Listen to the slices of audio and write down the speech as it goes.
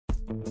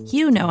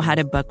You know how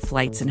to book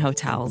flights and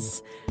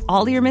hotels.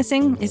 All you're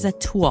missing is a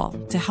tool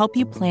to help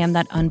you plan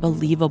that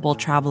unbelievable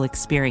travel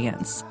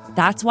experience.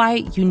 That's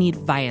why you need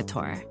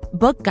Viator.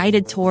 Book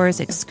guided tours,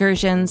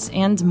 excursions,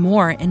 and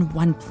more in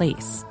one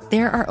place.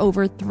 There are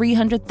over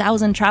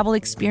 300,000 travel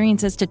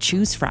experiences to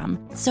choose from,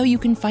 so you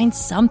can find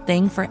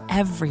something for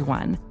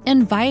everyone.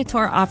 And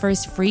Viator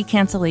offers free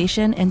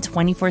cancellation and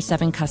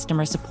 24/7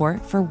 customer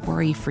support for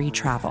worry-free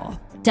travel.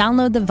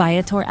 Download the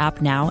Viator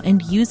app now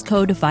and use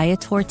code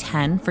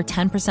Viator10 for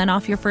 10%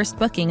 off your first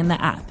booking in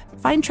the app.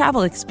 Find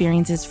travel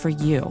experiences for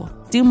you.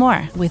 Do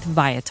more with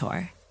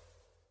Viator.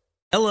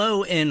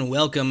 Hello and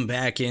welcome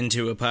back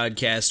into a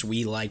podcast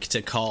we like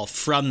to call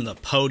From the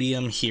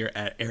Podium here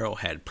at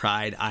Arrowhead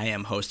Pride. I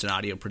am host and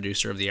audio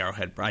producer of the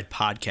Arrowhead Pride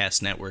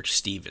Podcast Network,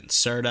 Steven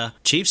Serta.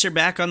 Chiefs are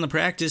back on the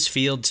practice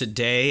field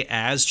today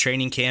as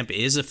training camp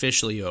is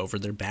officially over.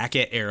 They're back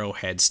at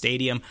Arrowhead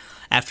Stadium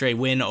after a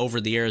win over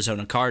the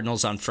Arizona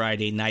Cardinals on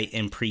Friday night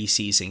in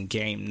preseason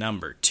game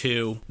number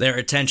 2. Their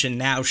attention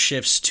now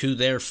shifts to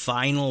their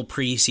final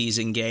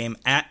preseason game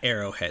at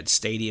Arrowhead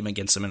Stadium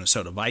against the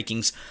Minnesota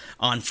Vikings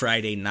on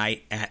Friday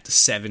night at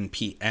 7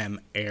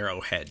 p.m.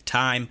 Arrowhead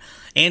time.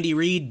 Andy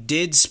Reid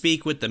did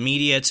speak with the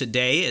media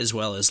today, as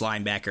well as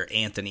linebacker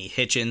Anthony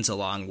Hitchens,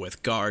 along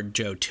with guard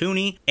Joe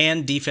Thuney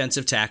and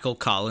defensive tackle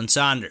Khalen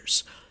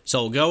Saunders.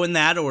 So we'll go in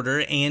that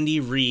order. Andy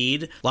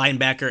Reid,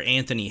 linebacker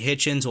Anthony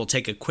Hitchens. We'll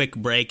take a quick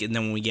break, and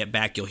then when we get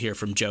back, you'll hear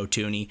from Joe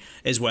Thuney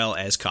as well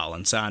as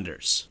Khalen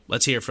Saunders.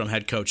 Let's hear from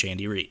head coach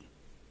Andy Reid.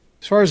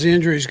 As far as the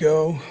injuries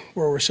go,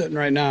 where we're sitting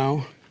right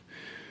now,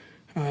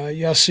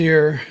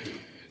 Yasir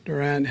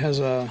Durant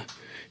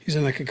he's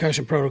in the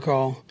concussion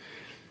protocol.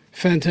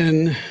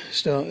 Fenton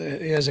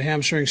he has a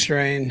hamstring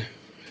strain.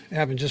 It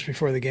happened just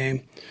before the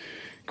game.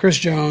 Chris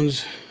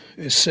Jones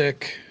is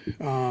sick,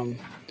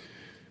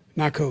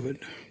 not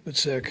COVID, but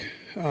sick.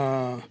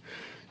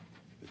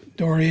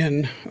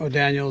 Dorian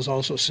O'Daniel is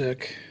also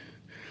sick.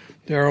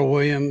 Darrell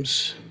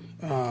Williams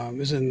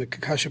is in the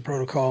concussion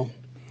protocol.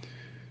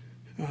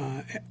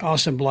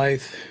 Austin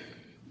Blythe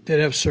did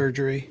have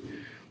surgery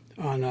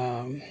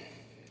on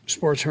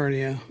sports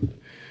hernia,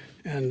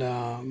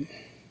 and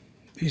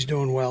he's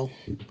doing well.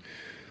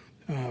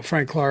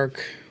 Frank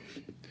Clark,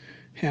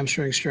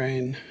 hamstring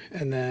strain,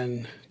 and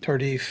then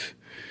Tardif,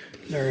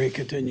 there he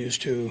continues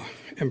to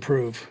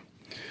improve.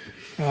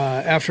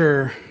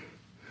 After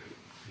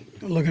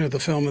looking at the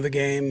film of the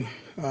game,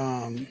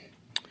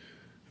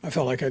 I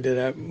felt like I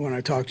did when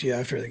I talked to you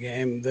after the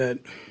game that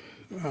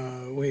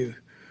we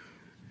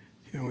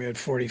had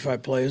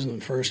 45 plays in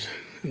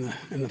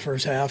the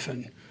first half,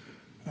 and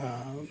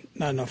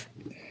not enough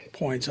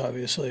points,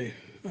 obviously,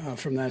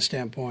 from that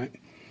standpoint.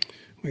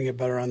 We can get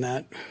better on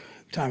that.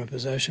 Time of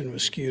possession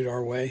was skewed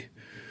our way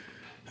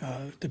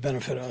to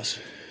benefit us.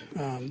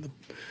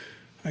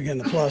 Again,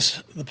 the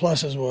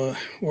pluses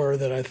were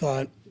that I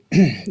thought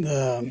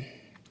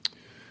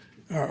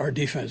our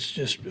defense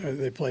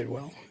they played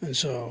well, and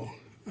so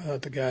I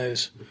thought the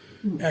guys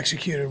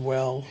executed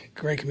well.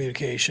 Great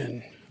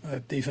communication.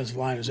 Defensive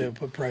line was able to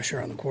put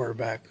pressure on the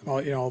quarterback.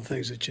 All the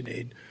things that you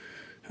need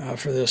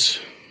for the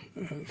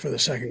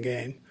second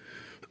game,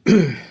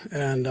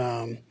 and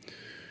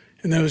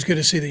then it was good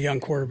to see the young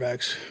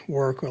quarterbacks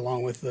work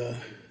along with the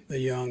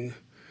young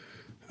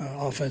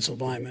offensive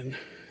linemen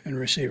and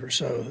receivers.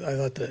 So I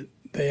thought that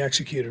they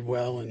executed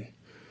well and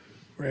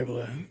were able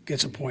to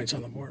get some points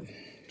on the board.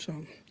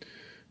 So,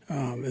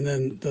 and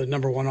then the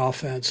number one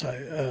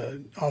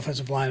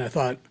offensive line, I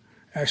thought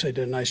actually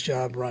did a nice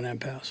job, run and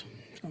pass.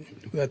 So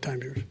with that,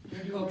 time's yours.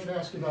 Maybe I should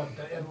ask you about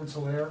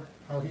Edwards-Helaire,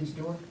 how he's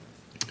doing.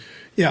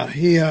 Yeah,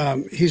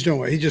 he's doing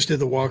well. He just did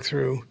the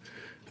walkthrough.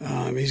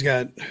 He's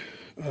got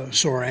a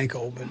sore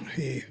ankle, but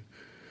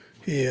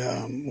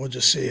we'll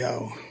just see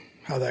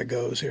how that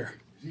goes here.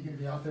 Is he going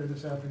to be out there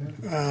this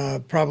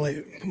afternoon?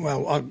 Probably.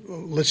 Well,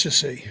 let's just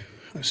see.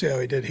 I'll see how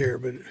he did here,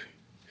 but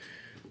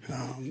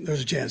there's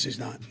a chance he's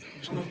not.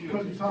 So. How much do you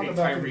anticipate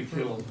Tyreek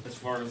Hill as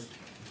far as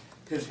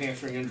his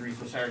hamstring injury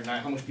for Saturday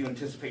night? How much do you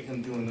anticipate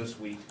him doing this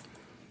week?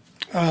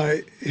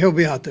 He'll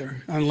be out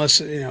there unless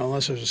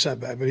there's a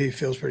setback, but he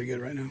feels pretty good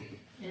right now.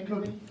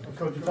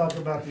 Coach, you talked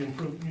about the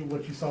improvement,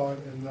 what you saw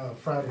in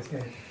Friday's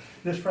game.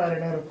 This Friday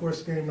night, of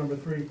course, game number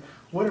 3.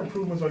 What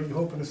improvements are you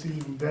hoping to see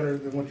even better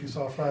than what you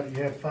saw Friday?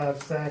 You had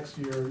 5 sacks.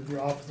 Your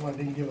offensive line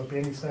didn't give up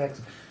any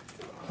sacks.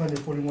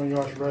 141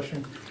 yards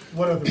rushing.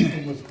 What other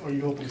improvements are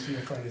you hoping to see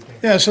in Friday's game?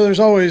 Yeah, so there's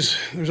always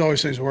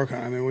things to work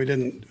on. I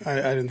mean, I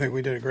didn't think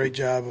we did a great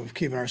job of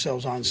keeping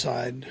ourselves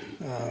onside.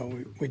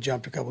 We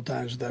jumped a couple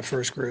times with that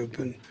first group,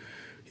 and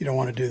you don't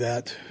want to do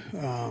that.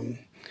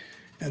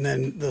 And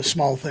then the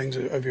small things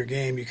of your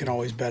game, you can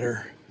always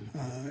better.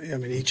 I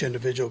mean, each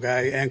individual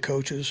guy and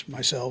coaches,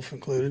 myself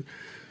included,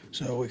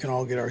 so we can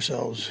all get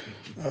ourselves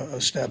a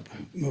step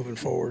moving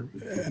forward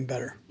and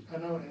better. I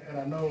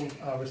know,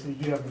 obviously,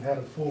 you haven't had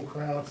a full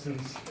crowd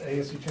since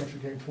ASC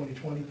Championship Game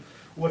 2020.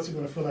 What's it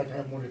going to feel like to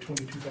have more than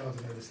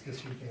 22,000 this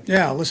weekend?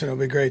 Yeah, listen, it'll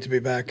be great to be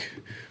back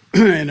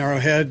in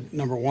Arrowhead,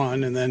 number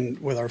one, and then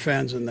with our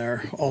fans in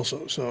there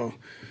also. So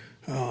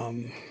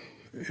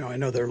I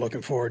know they're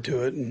looking forward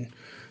to it, and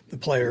the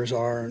players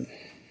are. And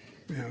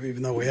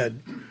even though we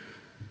had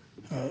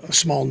a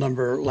small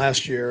number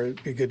last year,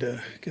 it'd be good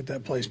to get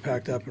that place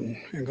packed up and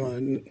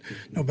go.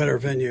 No better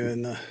venue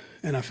in the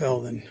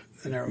NFL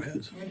than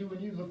Arrowhead. Andy,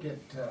 when you look at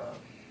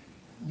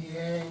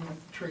Niang,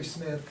 Trey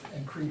Smith,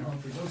 and Creed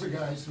Humphrey, those are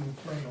guys who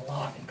played a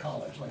lot in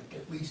college, like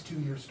at least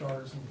 2-year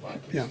starters, and in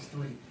 5 cases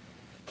 3.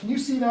 Can you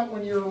see that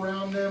when you're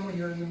around them, when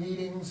you're in the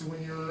meetings,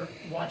 when you're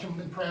watching them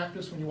in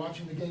practice, when you're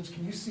watching the games?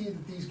 Can you see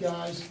that these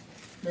guys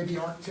maybe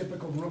aren't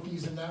typical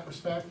rookies in that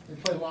respect? They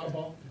played a lot of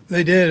ball.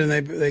 They did, and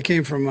they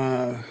came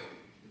from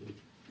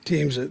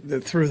teams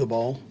that threw the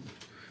ball,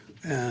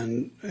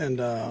 and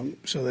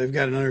so they've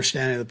got an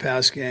understanding of the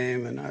pass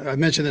game. And I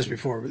mentioned this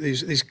before, but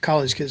these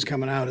college kids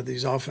coming out of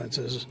these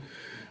offenses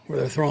where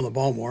they're throwing the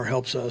ball more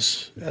helps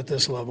us at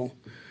this level.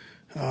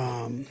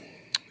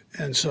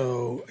 And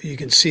so you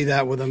can see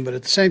that with them, but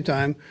at the same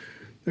time,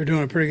 they're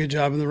doing a pretty good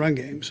job in the run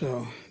game.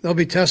 So they'll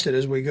be tested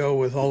as we go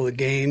with all the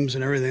games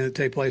and everything that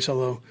take place,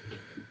 although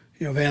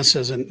Vance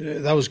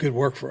doesn't. That was good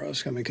work for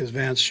us. Because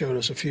Vance showed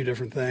us a few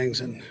different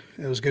things, and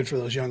it was good for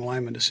those young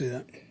linemen to see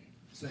that.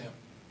 Sam.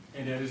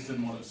 And I just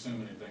didn't want to assume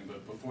anything,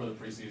 but before the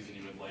preseason,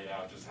 you would lay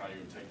out just how you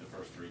would take the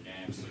first 3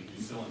 games. So do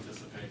you still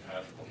anticipate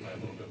Patrick will play a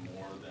little bit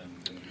more than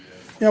he did?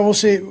 Yeah, we'll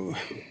see.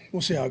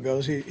 We'll see how it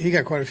goes. He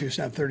got quite a few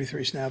snaps,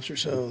 33 snaps or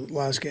so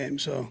last game.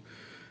 So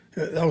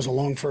that was a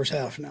long first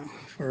half now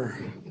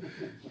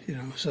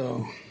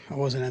so I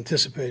wasn't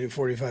anticipating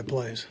 45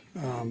 plays.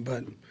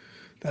 But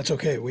that's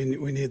okay. We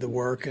need the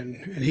work,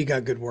 and he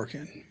got good work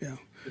in. Yeah.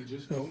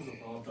 Just to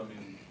follow up,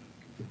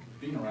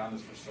 being around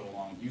this for so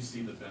long, you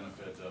see the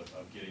benefit of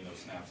getting those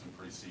snaps in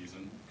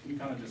preseason. Can you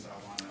kind of just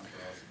outline that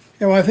for us?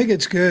 Yeah, well, I think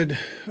it's good.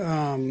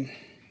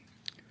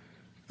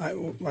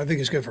 I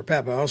think it's good for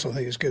Pat, but I also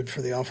think it's good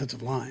for the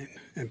offensive line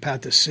and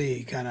Pat to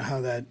see kind of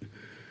how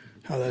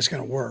that's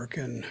going to work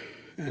and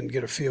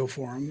get a feel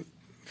for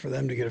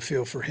them to get a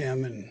feel for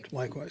him, and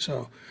likewise.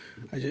 So,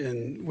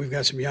 and we've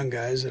got some young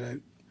guys that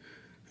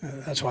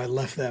that's why I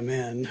left them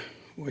in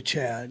with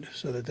Chad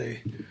so that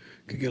they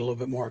could get a little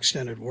bit more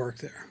extended work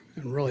there.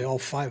 And really, all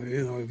 5 of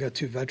you, we've got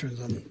 2 veterans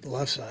on the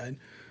left side.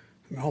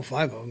 All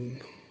 5 of them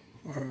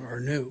are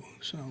new.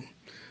 So,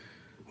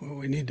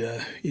 you need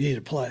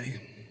to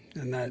play.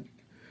 And that,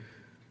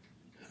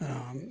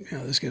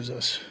 this gives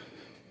us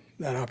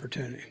that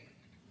opportunity.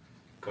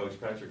 Coach,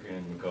 Patrick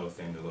and McCullough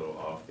seemed a little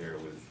off there.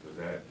 Was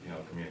that,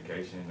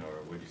 communication,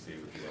 or what did you see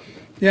with you?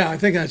 Yeah, I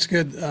think that's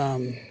good.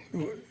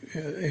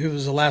 He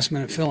was a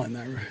last-minute fill-in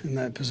there in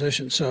that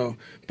position. So,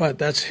 but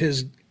that's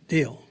his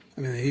deal.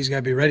 He's got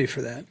to be ready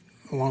for that,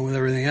 along with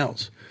everything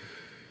else.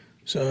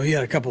 So he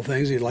had a couple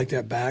things he'd like to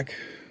have back.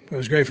 But it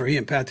was great for he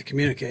and Pat to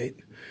communicate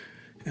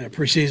in a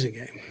preseason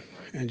game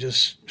and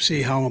just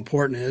see how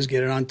important it is,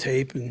 get it on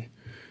tape, and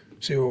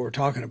see what we're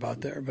talking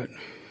about there. But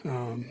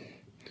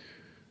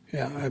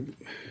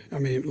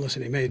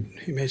listen, he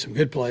made some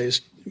good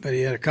plays, but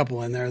he had a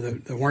couple in there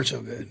that weren't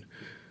so good.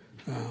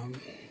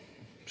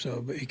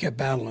 But he kept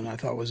battling. I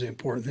thought was the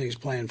important thing. He's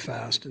playing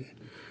fast and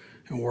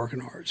working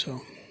hard. So,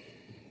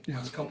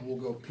 Last couple will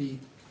go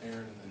Pete,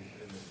 Aaron, and then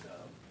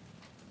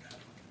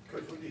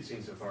Coach, what have you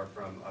seen so far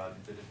from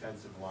the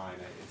defensive line?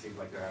 It seems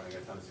like they're having a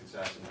ton of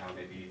success, and how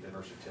maybe the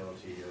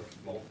versatility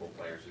of multiple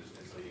players is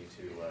leading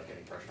to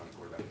getting pressure on the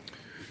quarterback.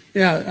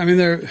 Yeah,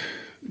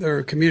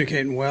 they're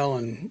communicating well,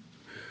 and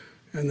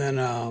then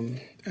and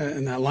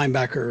that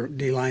linebacker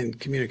D-line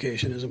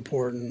communication is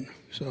important.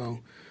 So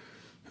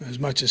as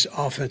much as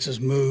offenses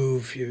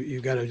move,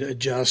 you've got to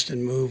adjust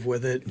and move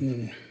with it,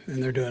 and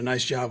they're doing a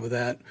nice job with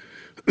that.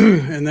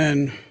 And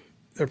then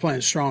they're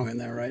playing strong in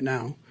there right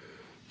now.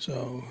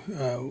 So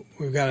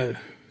we've got to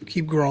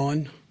keep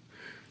growing,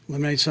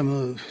 eliminate some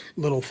of the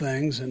little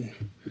things, and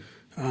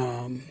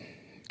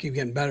keep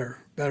getting better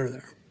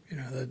there.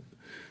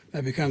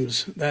 That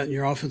becomes that, and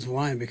your offensive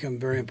line become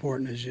very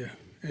important as you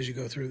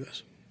go through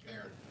this.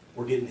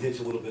 We're getting Hitch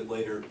a little bit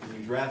later.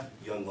 When you draft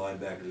young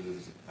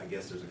linebackers, I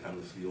guess there's a kind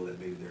of a feel that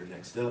maybe they're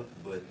next up,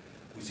 but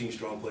we've seen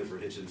strong play for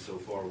Hitchens so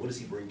far. What does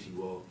he bring to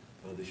you all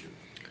this year?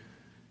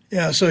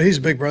 Yeah, so he's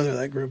a big brother of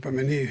that group.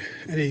 He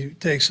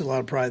takes a lot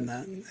of pride in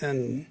that,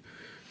 and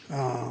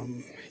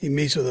he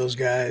meets with those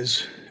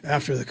guys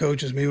after the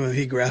coaches meet with him.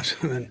 He grabs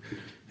them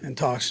and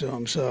talks to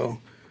them.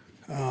 So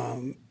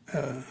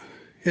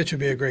Hitch would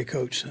be a great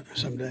coach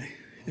someday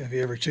if he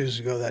ever chooses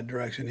to go that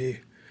direction.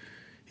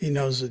 He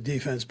knows the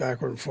defense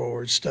backward and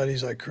forward,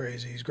 studies like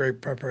crazy. He's a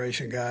great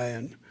preparation guy,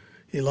 and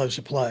he loves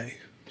to play.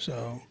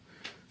 So,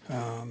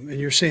 and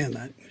you're seeing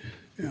that.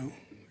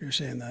 You're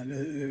seeing that.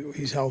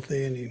 He's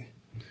healthy, and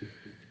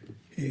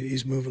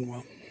he's moving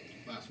well.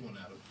 Last one,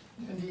 Adam.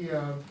 Andy,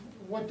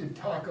 what did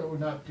Taco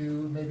not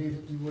do maybe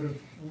that you would have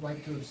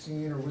liked to have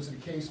seen, or was it a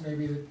case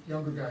maybe that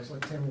younger guys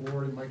like Tim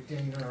Ward and Mike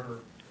Dana or...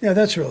 Yeah,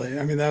 that's really,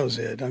 that was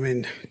it.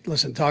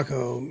 Listen,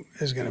 Taco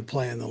is going to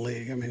play in the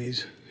league.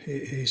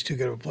 He's too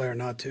good of a player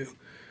not to.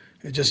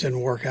 It just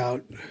didn't work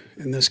out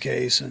in this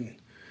case, and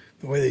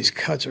the way these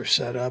cuts are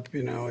set up,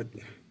 it's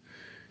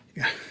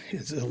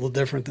a little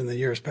different than the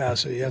years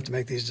past, so you have to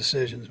make these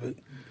decisions. But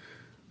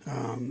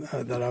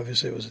That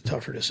obviously was a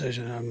tougher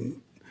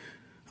decision.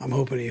 I'm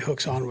hoping he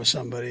hooks on with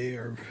somebody,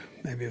 or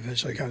maybe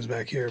eventually comes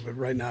back here. But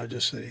right now,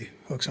 just that he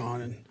hooks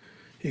on and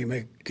he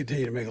can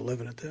continue to make a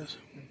living at this.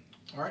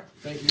 All right,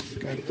 thank you.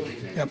 Good.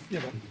 Yep.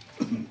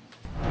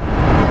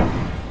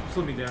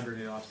 Slimming down during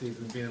the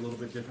offseason, being a little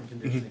bit different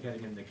conditioning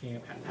heading into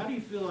camp. How do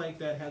you feel like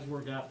that has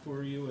worked out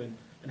for you, and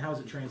how has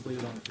it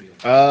translated on the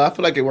field? I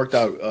feel like it worked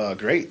out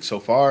great so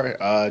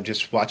far.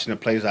 Just watching the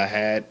plays I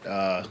had,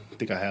 I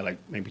think I had like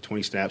maybe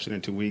 20 snaps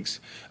in 2 weeks,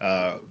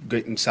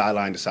 getting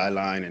sideline to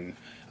sideline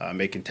and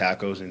making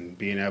tackles and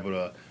being able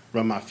to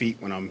run my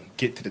feet when I'm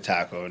get to the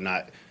tackle and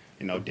not,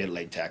 dead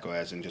leg tackle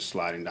as in just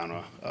sliding down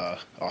a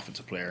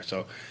offensive player.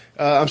 So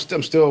I'm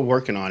still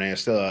working on it.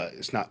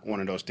 It's not one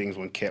of those things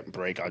when camp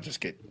break,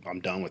 I'm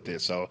done with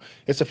it. So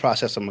it's a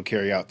process I'm gonna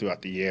carry out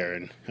throughout the year,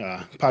 and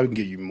probably can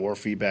give you more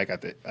feedback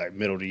at the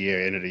middle of the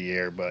year, end of the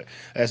year. But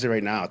as of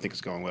right now, I think it's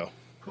going well.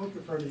 Coach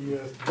referred to you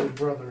as the big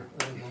brother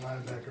in the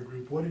linebacker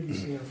group. What are you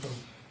seeing from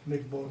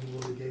Nick Bolton,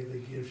 what he gave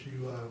that gives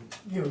you,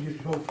 gives you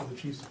hope for the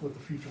Chiefs, what the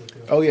future will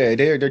tell? Oh yeah,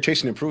 they're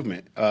chasing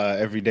improvement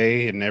every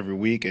day and every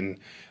week, and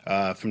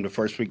from the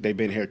first week they've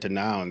been here to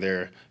now, and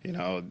they're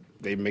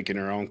making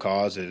their own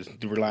calls, and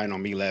relying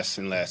on me less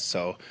and less.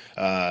 So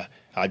I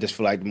just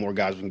feel like the more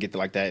guys we can get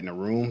like that in the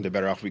room, the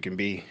better off we can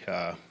be.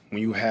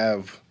 When you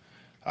have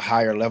a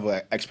higher level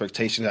of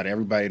expectations out of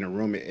everybody in the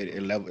room,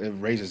 it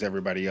raises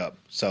everybody up.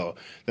 So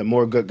the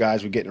more good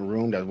guys we get in the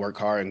room that work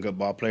hard and good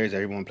ball players,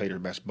 everyone play their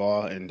best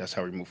ball, and that's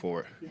how we move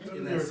forward.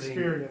 In their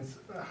experience,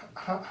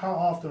 how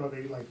often are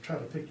they trying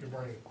to pick your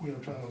brain,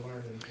 trying to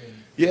learn?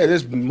 Yeah,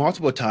 there's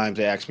multiple times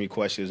they ask me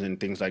questions and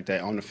things like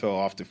that on the field,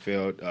 off the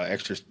field,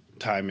 extra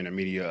time in the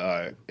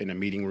media, in the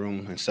meeting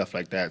room and stuff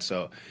like that.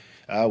 So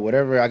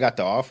whatever I got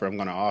to offer, I'm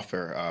going to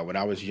offer. When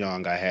I was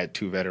young, I had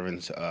 2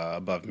 veterans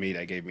above me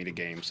that gave me the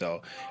game.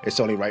 So it's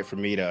only right for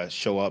me to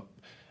show up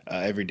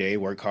every day,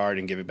 work hard,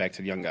 and give it back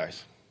to the young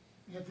guys.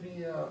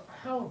 Anthony,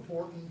 how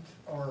important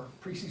are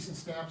preseason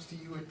snaps to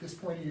you at this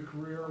point in your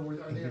career?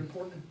 Are they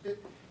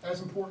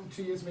as important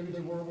to you as maybe they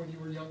were when you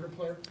were a younger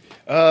player?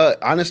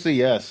 Honestly,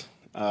 yes.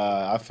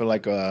 I feel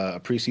like a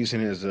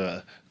preseason is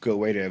a good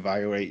way to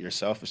evaluate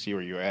yourself and see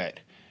where you're at.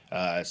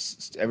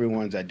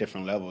 Everyone's at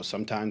different levels.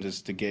 Sometimes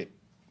it's to get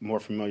more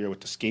familiar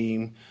with the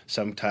scheme.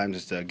 Sometimes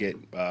it's to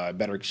get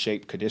better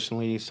shape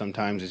conditionally.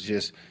 Sometimes it's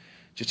just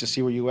to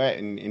see where you at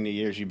in the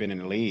years you've been in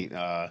the league.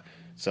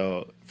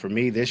 So for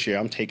me this year,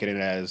 I'm taking it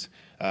as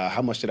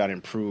how much did I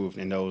improve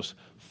in those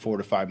 4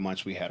 to 5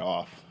 months we had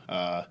off.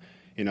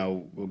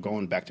 We're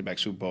going back-to-back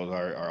Super Bowls.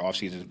 Our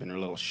offseason has been a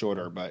little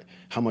shorter, but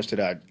how much did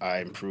I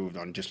improve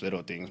on just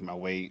little things, my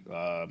weight,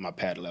 my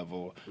pad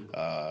level,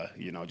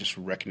 just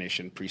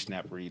recognition,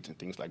 pre-snap reads, and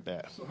things like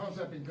that. So how's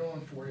that been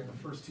going for you in the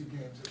first 2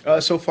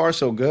 games? So far,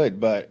 so good,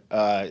 but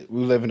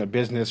we live in a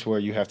business where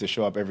you have to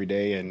show up every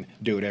day and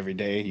do it every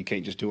day. You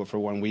can't just do it for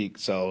 1 week.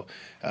 So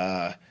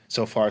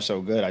far,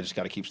 so good. I just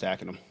got to keep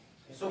stacking them.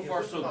 So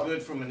far, so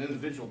good from an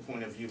individual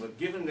point of view, but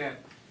given that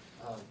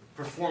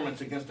performance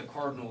against the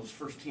Cardinals'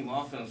 first-team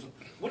offense,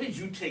 what did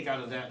you take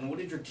out of that, and what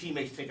did your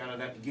teammates take out of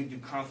that to give you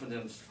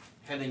confidence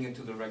heading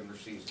into the regular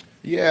season?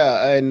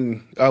 Yeah,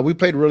 and we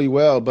played really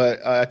well, but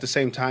at the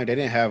same time, they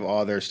didn't have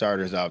all their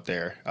starters out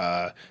there.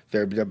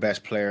 Their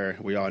best player,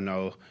 we all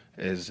know,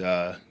 is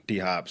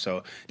D-Hop,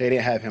 so they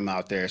didn't have him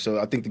out there. So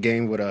I think the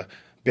game would have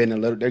been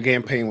their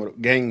game plan would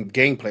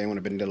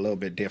have been a little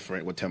bit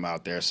different with him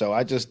out there. So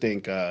I just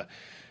think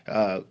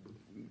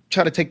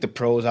try to take the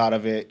pros out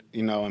of it,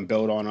 and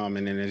build on them,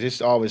 and then there's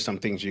just always some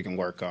things you can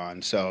work on.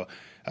 So,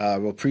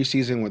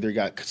 preseason, where they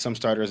got some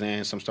starters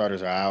in, some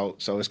starters are out,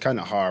 so it's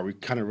kind of hard. We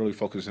kind of really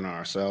focusing on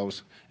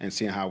ourselves and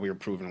seeing how we're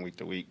improving week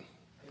to week.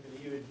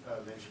 Anthony, you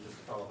had mentioned, just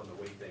to follow up on the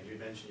weight thing, you had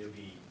mentioned you'll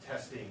be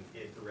testing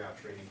it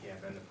throughout training camp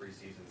and the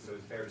preseason, so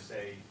it's fair to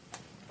say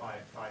 5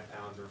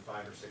 pounds or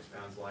 5 or 6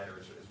 pounds lighter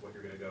is what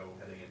you're going to go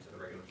heading into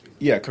the regular season?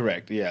 Yeah,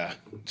 correct, yeah.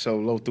 So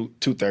low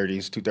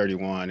 230s,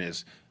 231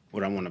 is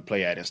what I want to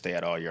play at and stay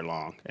at all year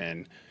long,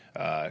 and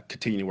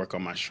continue to work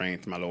on my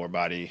strength, my lower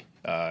body,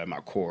 my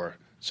core,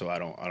 so I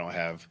don't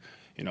have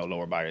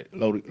lower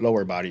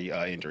body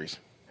injuries.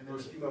 And there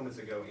was a few moments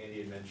ago, Andy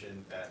had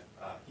mentioned that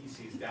he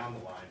sees down the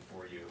line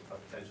for you a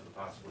potential to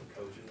possibly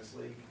coach in this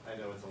league. I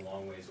know it's a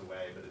long ways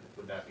away, but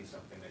would that be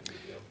something that you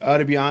do?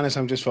 To be honest,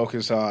 I'm just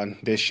focused on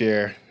this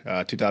year,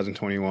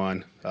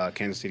 2021,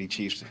 Kansas City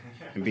Chiefs,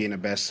 and being the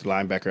best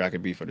linebacker I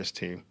could be for this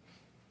team.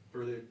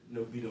 For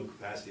there be no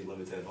capacity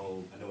limits at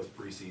home, I know it's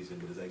preseason,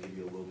 but does that give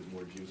you a little bit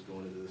more juice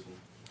going into this one?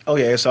 Oh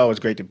yeah, it's always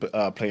great to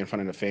play in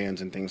front of the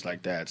fans and things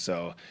like that.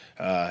 So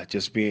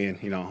just being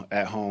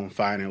at home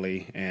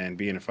finally and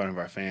being in front of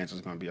our fans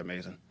is going to be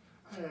amazing.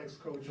 I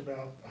asked Coach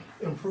about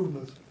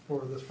improvements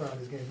for this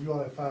Friday's game. You all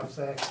had 5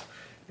 sacks,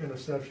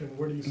 interception.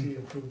 Where do you see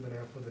improvement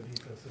at for the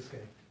defense this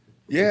game?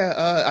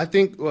 Yeah, I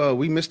think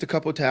we missed a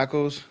couple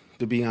tackles,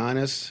 to be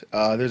honest.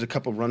 There's a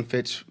couple run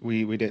fits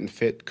we didn't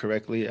fit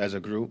correctly as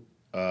a group.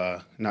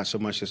 Not so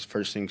much as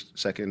first thing,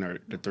 second, or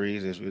the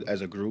threes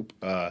as a group.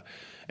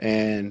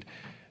 And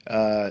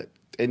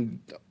and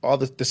all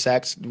the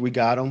sacks we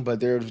got them, but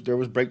there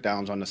was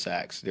breakdowns on the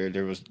sacks.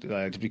 There was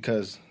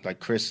because like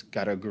Chris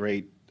got a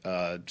great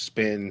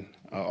spin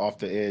off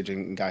the edge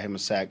and got him a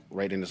sack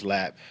right in his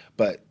lap.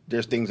 But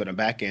there's things on the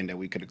back end that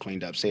we could have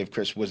cleaned up. Say if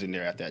Chris wasn't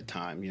there at that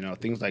time,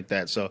 things like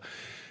that. So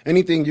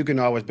anything, you can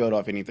always build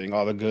off anything,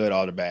 all the good,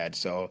 all the bad.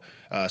 So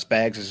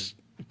Spags is,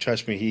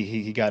 trust me,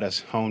 he got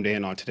us honed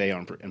in on today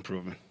on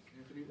improving.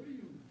 Anthony, what do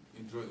you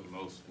enjoy the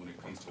most when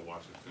it comes to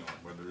watching film,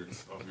 whether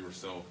it's of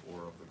yourself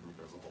or of the group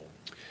as a whole?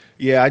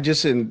 Yeah, I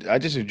just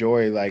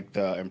enjoy like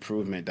the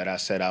improvement that I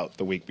set out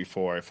the week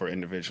before for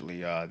individually.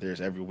 There's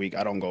every week.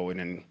 I don't go in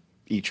and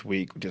each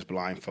week just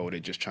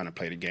blindfolded, just trying to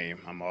play the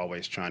game. I'm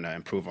always trying to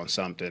improve on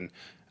something,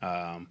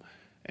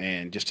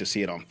 and just to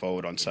see it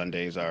unfold on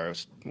Sundays or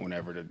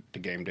whenever the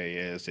game day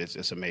is,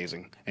 it's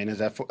amazing. And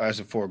as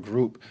for a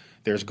group,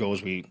 there's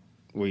goals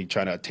we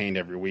try to attain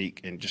every week,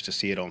 and just to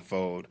see it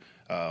unfold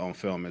on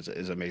film is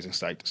an amazing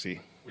sight to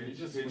see.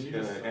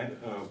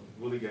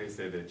 Willie Gay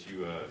said that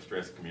you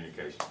stress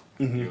communication.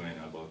 Mm-hmm. You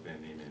and both Ben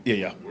Neiman.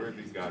 Yeah. Where are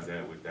these guys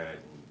at with that?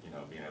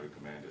 And, being able to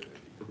command it.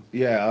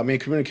 Yeah, I mean,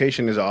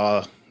 communication is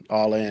all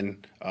in,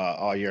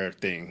 all year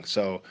thing.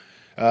 So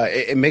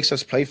it makes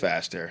us play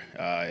faster.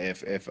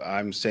 If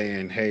I'm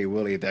saying, hey,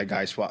 Willie, that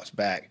guy swaps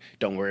back,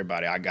 don't worry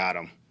about it, I got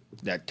him.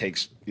 That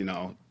takes,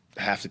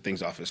 half the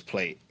things off his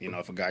plate.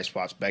 If a guy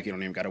swaps back, you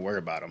don't even got to worry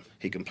about him.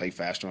 He can play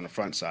faster on the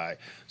front side.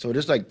 So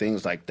there's like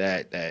things like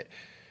that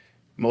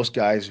most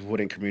guys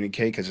wouldn't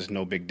communicate because it's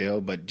no big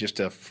deal, but just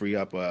to free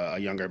up a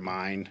younger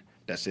mind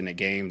that's in the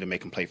game to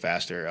make them play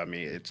faster, I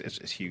mean,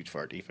 it's huge for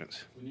our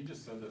defense. When you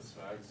just said that,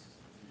 Spags,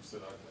 you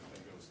said, I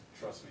think it was,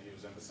 trust me, he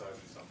was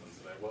emphasizing something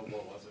today. What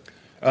was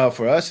it?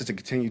 For us, it's to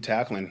continue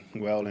tackling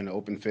well in the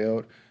open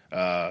field.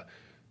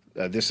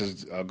 This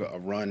is a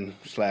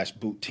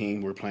run/boot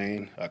team we're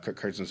playing. Kirk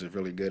Cousins is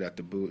really good at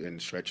the boot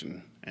and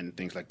stretching and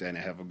things like that, and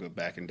they have a good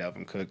back in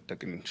Dalvin Cook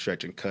that can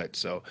stretch and cut.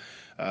 So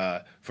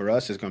for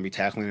us, it's going to be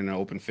tackling in the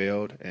open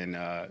field and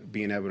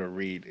being able to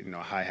read,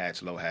 high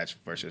hats, low hats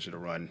versus the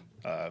run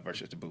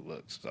versus the boot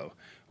looks. So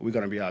we're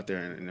going to be out there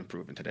and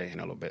improving today in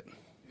a little bit.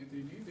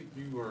 Anthony, do you think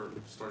you are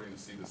starting to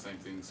see the same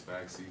thing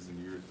Spags sees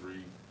in year 3,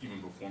 even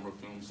before a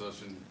film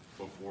session,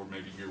 before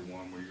maybe year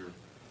 1, where you're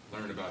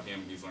learning about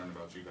him, he's learning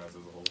about you guys as a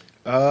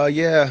whole?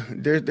 Yeah,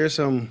 there's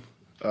some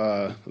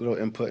little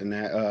input in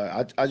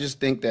that. I just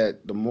think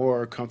that the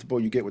more comfortable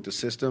you get with the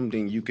system,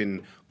 then you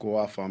can go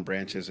off on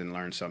branches and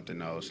learn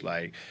something else.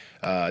 Like,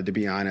 to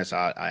be honest,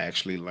 I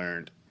actually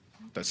learned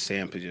the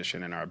Sam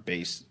position in our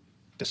base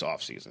this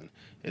offseason.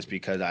 It's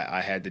because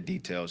I had the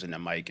details in the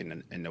Mike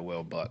and the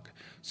Will Buck.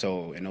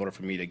 So in order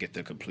for me to get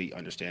the complete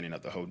understanding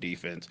of the whole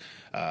defense,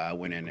 I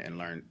went in and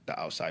learned the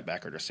outside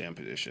backer, the Sam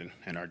position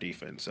in our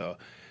defense. So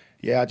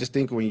yeah, I just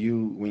think when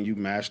you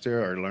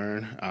master or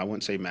learn, I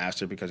wouldn't say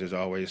master because there's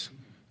always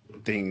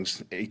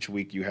things each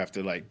week you have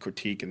to like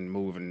critique and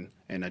move and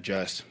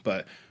adjust.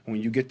 But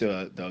when you get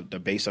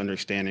the base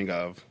understanding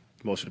of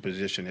most of the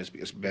position,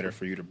 it's better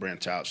for you to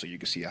branch out so you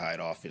can see how it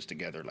all fits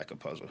together like a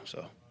puzzle.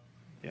 So,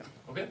 yeah.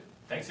 Okay.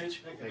 Thanks,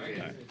 Hitch. Thank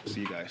you. Right.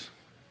 See you guys.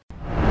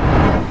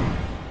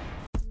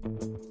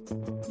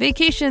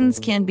 Vacations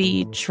can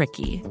be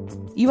tricky.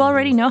 You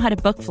already know how to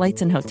book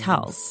flights and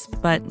hotels,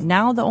 but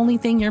now the only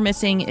thing you're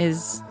missing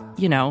is,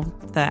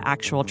 the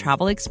actual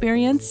travel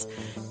experience.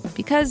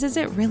 Because is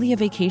it really a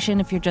vacation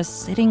if you're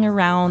just sitting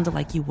around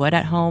like you would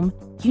at home?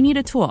 You need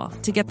a tool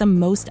to get the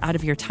most out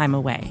of your time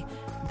away.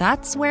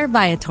 That's where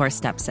Viator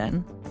steps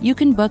in. You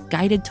can book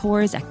guided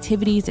tours,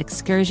 activities,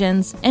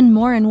 excursions, and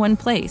more in one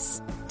place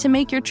to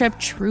make your trip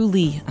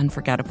truly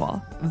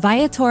unforgettable.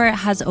 Viator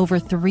has over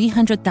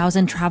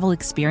 300,000 travel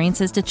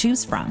experiences to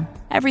choose from.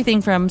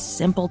 Everything from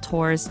simple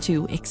tours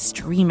to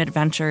extreme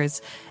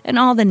adventures and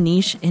all the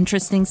niche,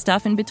 interesting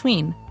stuff in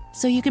between.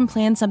 So you can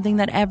plan something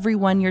that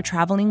everyone you're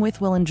traveling with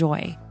will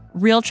enjoy.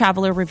 Real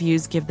traveler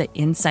reviews give the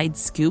inside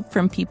scoop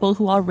from people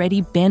who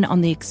already been on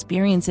the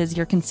experiences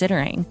you're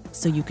considering,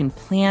 so you can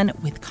plan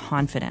with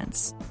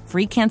confidence.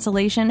 Free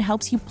cancellation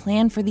helps you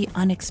plan for the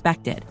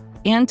unexpected.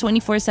 And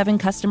 24/7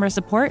 customer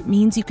support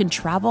means you can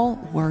travel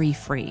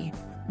worry-free.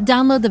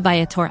 Download the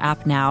Viator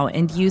app now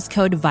and use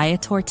code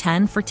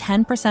Viator10 for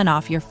 10%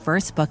 off your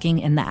first booking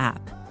in the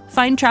app.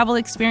 Find travel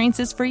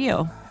experiences for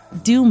you.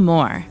 Do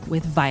more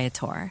with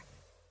Viator.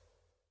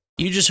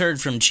 You just heard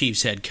from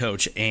Chiefs head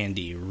coach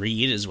Andy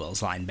Reid as well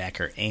as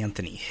linebacker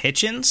Anthony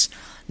Hitchens.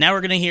 Now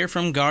we're going to hear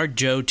from guard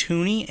Joe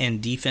Thuney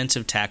and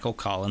defensive tackle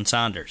Khalen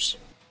Saunders.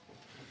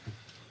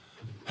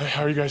 Hey,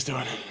 how are you guys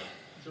doing?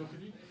 Joe, could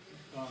you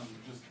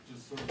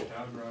just sort of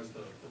categorize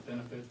the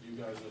benefit you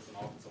guys as an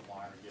offensive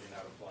line are getting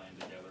out of playing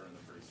together in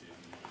the preseason?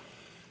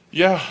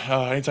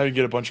 Yeah, anytime you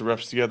get a bunch of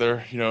reps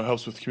together, it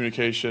helps with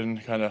communication,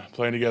 kind of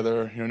playing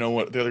together, know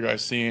what the other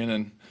guy's seeing,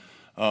 and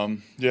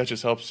it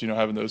just helps,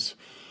 having those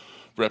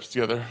reps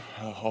together,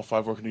 all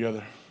 5 working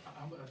together.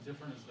 How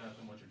different is that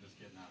than what you're just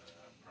getting out of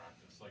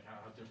practice? Like,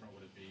 how different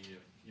would it be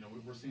if,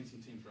 we're seeing some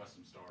teams rest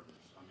some starters.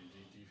 I mean, do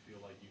you feel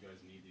like you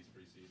guys need these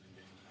preseason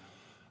games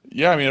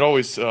Yeah, I mean, it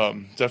always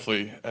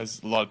definitely has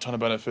a ton of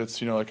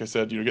benefits. Like I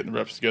said, getting the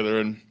reps together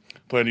and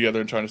playing together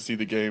and trying to see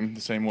the game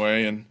the same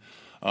way, and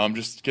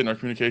just getting our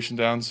communication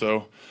down.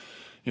 So,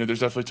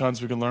 there's definitely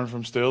tons we can learn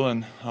from still,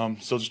 and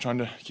still just trying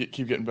to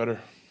keep getting better.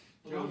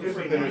 Joe, you've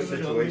been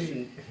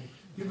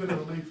in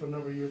the league for a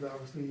number of years,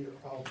 obviously,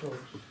 all coach.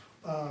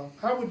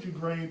 How would you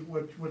grade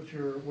what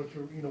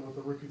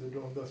the rookies are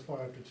doing thus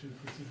far after 2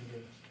 preseason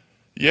games?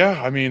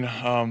 Yeah, I mean,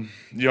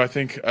 I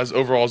think as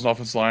overall as an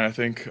offensive line, I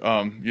think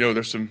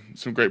there's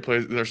some great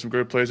plays. There's some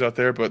great plays out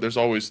there, but there's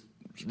always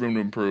room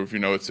to improve.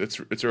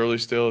 It's early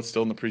still. It's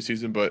still in the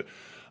preseason, but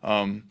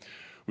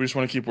we just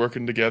want to keep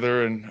working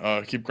together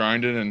and keep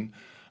grinding. And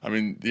I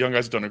mean, the young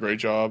guys have done a great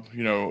job.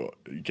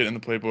 Getting in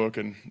the playbook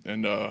and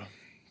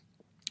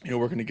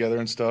working together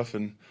and stuff.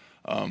 And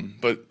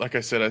but like I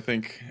said, I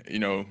think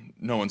no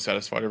one's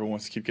satisfied. Everyone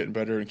wants to keep getting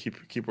better and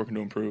keep working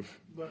to improve.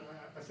 But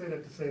I say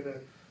that to say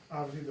that.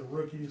 Obviously, the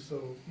rookies,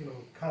 so,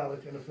 college,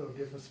 NFL,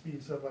 different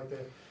speed, stuff like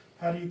that.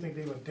 How do you think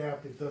they've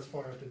adapted thus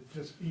far after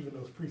just even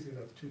those preseason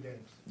after 2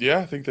 games? Yeah,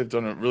 I think they've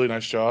done a really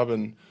nice job.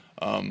 And,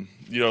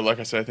 like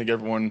I said, I think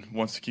everyone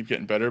wants to keep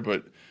getting better.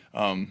 But,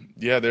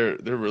 they're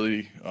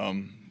really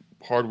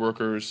hard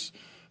workers,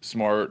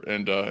 smart,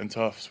 and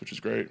tough, which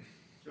is great.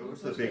 So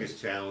what's the biggest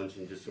challenge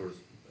in just sort of,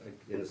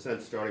 in a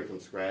sense, starting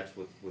from scratch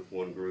with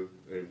one group?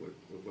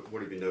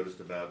 What have you noticed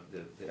about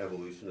the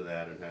evolution of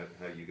that and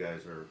how you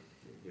guys are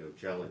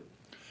gelling?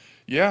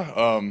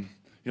 Yeah,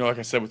 like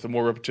I said, with the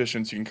more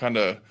repetitions, you can kind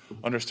of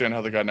understand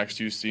how the guy next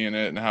to you is seeing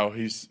it and how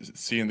he's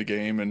seeing the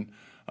game, and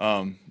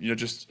I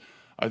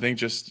think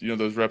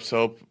those reps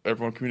help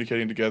everyone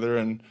communicating together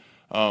and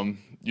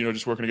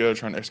just working together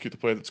trying to execute the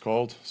play that's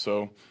called.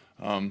 So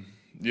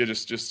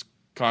just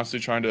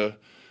constantly trying to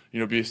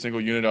be a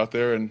single unit out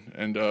there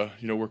and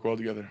work well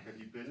together. Have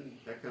you been in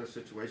that kind of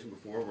situation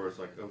before where it's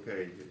like,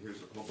 okay, here's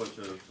a whole bunch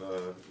of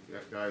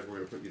guys, we're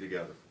going to put you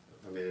together?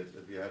 I mean,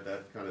 have you had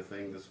that kind of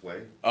thing this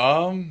way?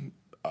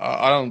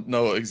 I don't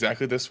know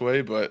exactly this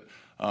way, but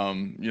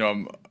I'm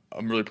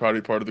really proud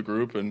to be part of the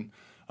group and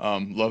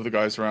love the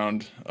guys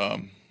around,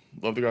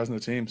 love the guys on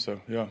the team.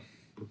 So yeah.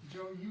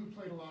 Joe, you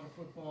played a lot of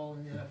football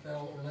in the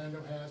NFL.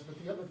 Orlando has,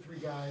 but the other 3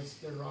 guys,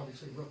 they're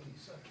obviously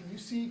rookies. Can you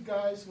see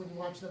guys when you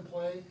watch them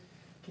play?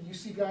 Can you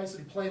see guys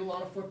that played a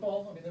lot of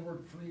football? I mean, they were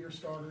 3-year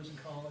starters in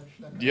college.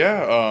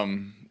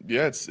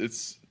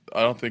 It's.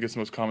 I don't think it's the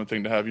most common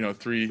thing to have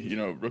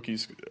 3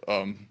 rookies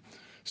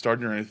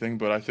starting or anything,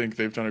 but I think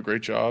they've done a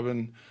great job,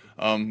 and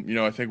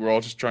I think we're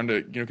all just trying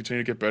to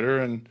continue to get better,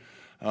 and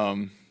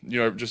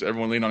just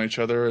everyone lean on each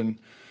other, and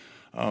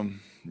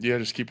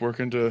just keep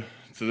working to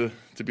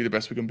be the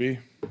best we can be.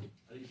 I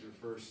think it's your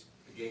first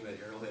game at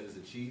Arrowhead as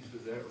a Chief.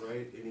 Is that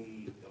right?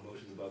 Any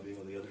emotions about being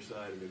on the other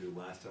side, or maybe the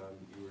last time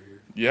you were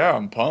here? Yeah,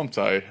 I'm pumped.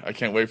 I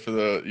can't wait for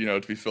the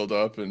to be filled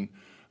up, and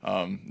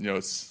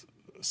it's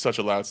such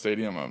a loud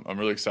stadium. I'm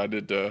really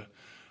excited to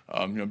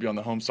be on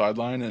the home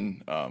sideline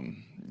and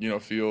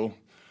feel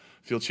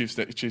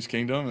Chiefs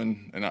Kingdom,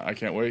 and I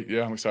can't wait.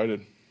 Yeah, I'm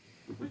excited.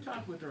 We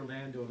talked with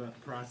Orlando about the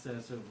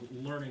process of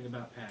learning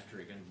about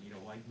Patrick and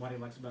like what he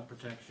likes about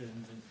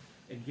protections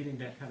and getting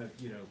that kind of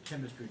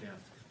chemistry down.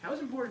 How is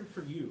it important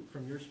for you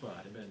from your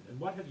spot, and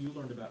what have you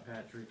learned about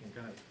Patrick and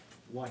kind of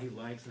what he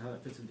likes and how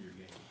that fits into your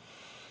game?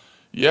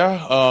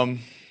 Yeah,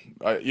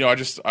 I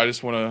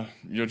just want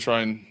to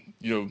try and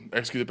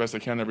execute the best I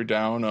can every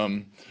down.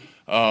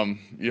 I'm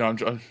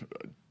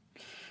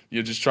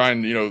just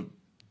trying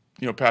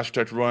pass,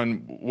 protect, run,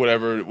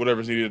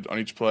 whatever's needed on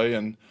each play,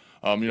 and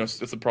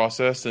it's a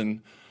process,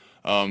 and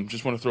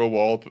just want to throw a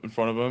wall up in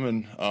front of him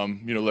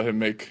and let him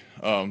make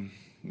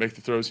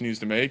the throws he needs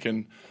to make,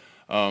 and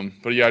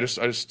but yeah, I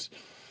just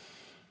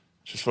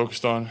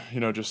focused on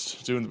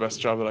just doing the best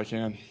job that I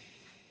can.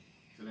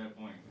 To that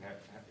point,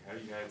 how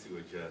you had to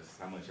adjust?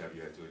 How much have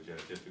you had to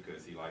adjust just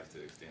because he likes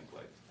to extend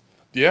plays?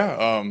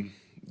 Yeah,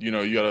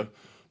 you got to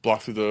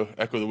block through the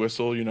echo of the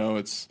whistle.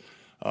 It's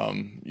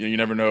you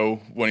never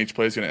know when each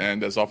play is going to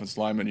end. As offensive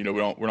linemen,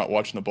 we're not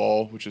watching the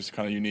ball, which is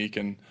kind of unique,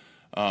 and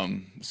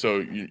so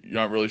you're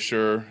not really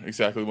sure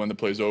exactly when the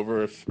play's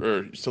over or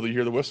until you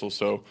hear the whistle.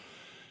 So,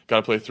 got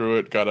to play through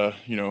it. Got to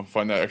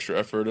find that extra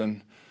effort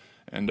and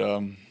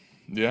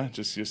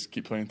just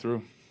keep playing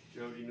through.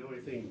 Joe, do you know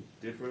anything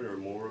different or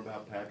more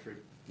about Patrick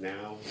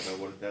now, about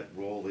what that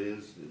role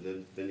is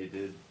than you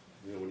did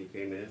when you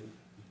came in?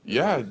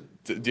 Yeah,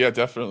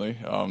 definitely.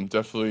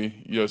 Definitely,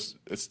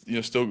 it's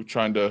still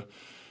trying to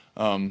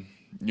learn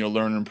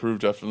and improve,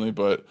 definitely,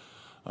 but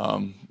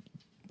I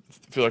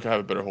feel like I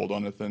have a better hold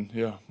on it than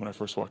when I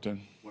first walked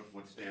in.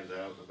 What stands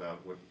out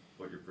about what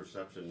your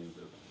perception,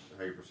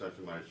 how your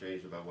perception might have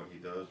changed about what he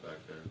does back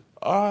there?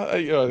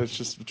 It's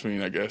just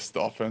between, I guess,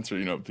 the offense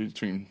or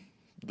between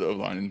the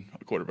O-line and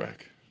a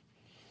quarterback.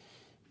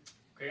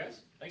 Okay, guys.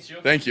 Thanks,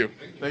 Joe. Thank you.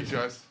 Thanks,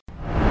 guys.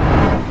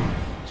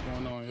 What's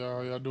going on, y'all?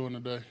 How y'all doing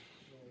today?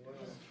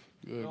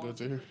 Good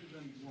to hear. You've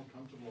been more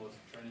comfortable as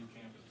training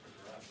camp has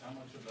progressed. How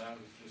much of that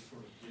is just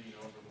sort of getting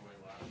over the way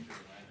last year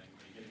and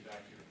getting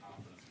back to your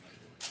confidence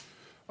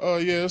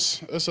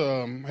Yes, it's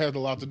had a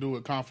lot to do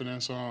with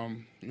confidence.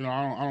 You know,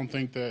 I don't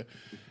think that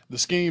the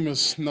scheme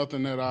is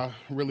nothing that I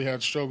really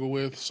had to struggle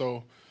with.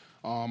 So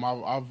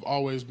I've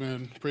always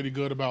been pretty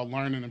good about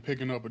learning and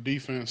picking up a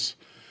defense.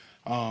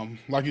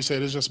 Like you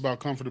said, it's just about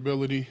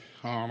comfortability.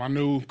 I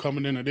knew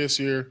coming into this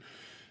year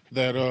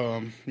that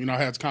you know, I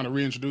had to kind of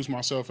reintroduce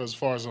myself as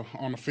far as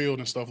on the field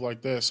and stuff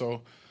like that.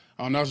 So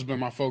that's been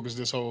my focus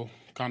this whole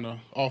kind of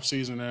off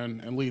season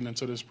and leading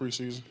into this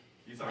preseason.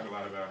 You talk a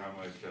lot about how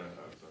much.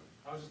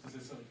 I was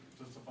just to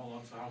follow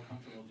up. So, how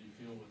comfortable do you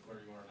feel with where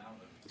you are now?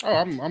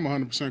 Oh, Then? I'm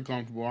 100%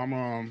 comfortable.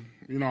 I'm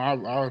you know,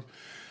 I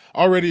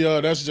already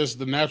that's just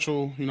the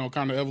natural, you know,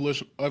 kind of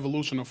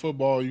evolution of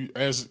football.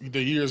 As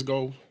the years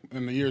go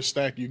and the years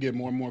stack, you get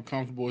more and more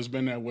comfortable. It's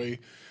been that way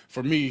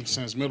for me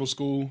since middle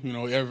school. You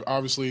know,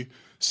 obviously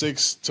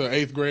 6th to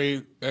 8th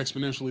grade,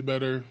 exponentially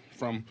better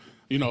from,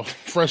 you know,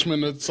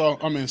 freshman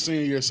to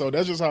senior year. So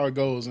that's just how it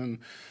goes. And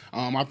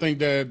I think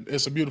that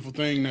it's a beautiful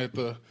thing that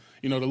the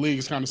league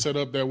is kind of set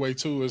up that way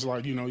too. It's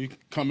like, you know, you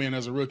come in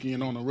as a rookie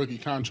and on a rookie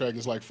contract,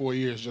 it's like 4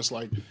 years, just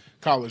like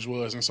college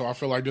was. And so I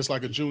feel like this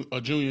like a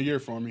junior year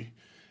for me.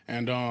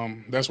 And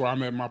that's where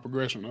I'm at my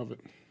progression of it.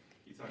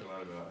 You talk a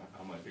lot about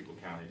how much people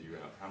counted you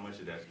out. How much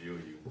did that fuel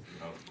you,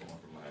 going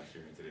from last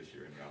year into this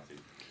year in the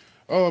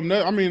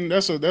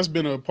offseason? That's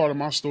been a part of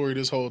my story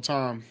this whole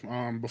time.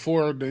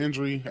 Before the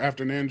injury,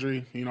 after the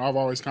injury, you know, I've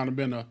always kind of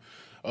been a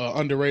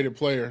underrated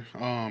player.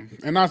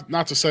 And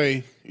not to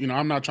say, you know,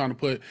 I'm not trying to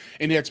put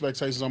any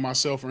expectations on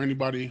myself or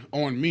anybody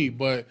on me,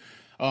 but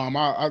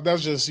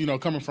that's just, you know,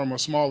 coming from a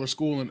smaller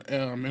school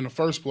in the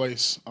first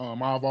place.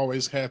 I've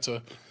always had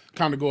to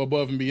kind of go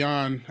above and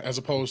beyond as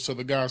opposed to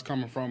the guys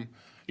coming from,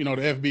 you know,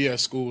 the FBS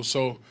schools.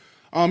 So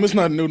it's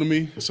nothing new to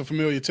me. It's a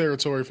familiar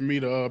territory for me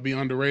to be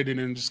underrated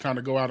and just kind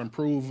of go out and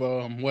prove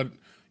what,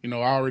 you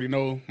know, I already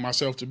know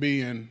myself to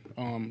be and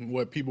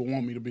what people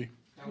want me to be.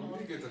 Now, we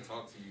did get to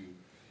talk to you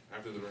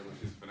after the regular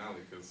season finale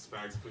because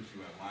Spags put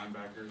you at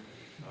linebacker.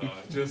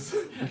 Just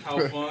how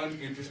fun,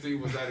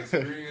 interesting was that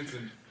experience,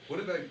 and what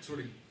did that sort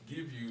of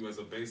give you as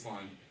a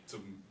baseline to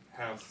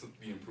have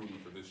the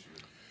improvement for this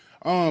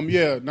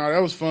year?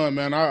 That was fun,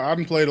 man. I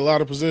done played a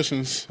lot of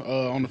positions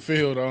on the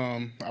field.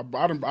 I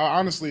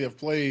honestly have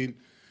played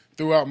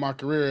throughout my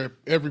career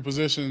every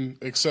position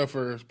except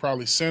for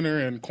probably center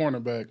and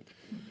cornerback.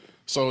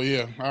 So,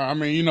 yeah, I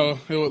mean, you know,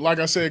 like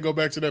I said, go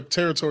back to that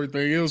territory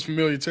thing. It was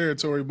familiar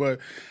territory, but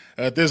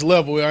at this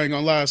level, I ain't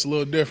gonna lie, it's a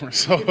little different.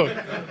 So,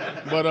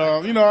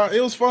 but you know,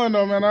 it was fun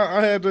though, man.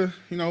 I had to,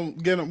 you know,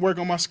 work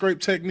on my scrape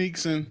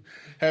techniques and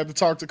had to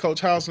talk to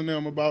Coach House and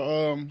them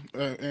about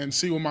and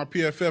see what my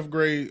PFF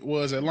grade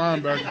was at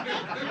linebacker.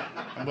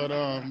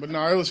 but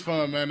no, it was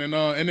fun, man.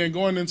 And then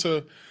going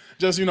into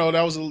just, you know,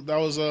 that was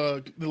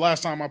the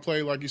last time I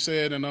played, like you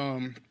said,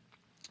 and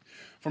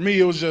for me,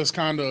 it was just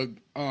kind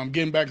of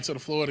getting back into the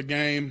flow of the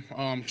game,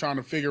 trying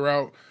to figure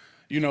out,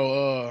 you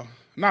know,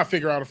 not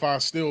figure out if I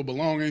still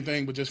belong or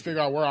anything, but just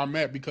figure out where I'm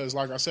at because,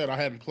 like I said, I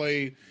hadn't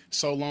played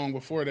so long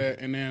before that.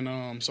 And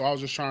then so I was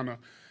just trying to,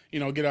 you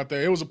know, get out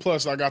there. It was a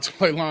plus I got to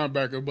play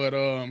linebacker, but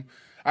I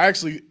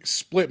actually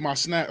split my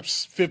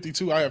snaps,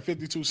 52. I had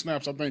 52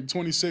 snaps. I think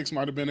 26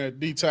 might have been at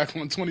D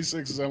tackle and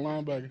 26 is at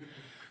linebacker.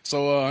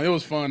 So it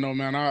was fun, though,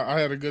 man. I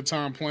had a good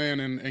time playing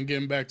and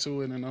getting back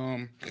to it.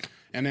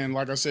 And then,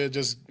 like I said,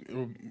 just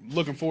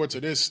looking forward to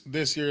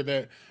this year.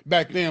 That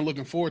back then,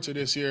 looking forward to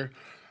this year.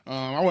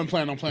 I wasn't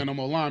planning on playing no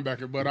more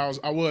linebacker, but I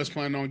was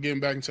planning on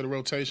getting back into the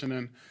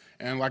rotation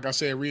and like I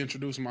said,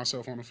 reintroducing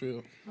myself on the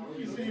field. How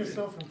do you see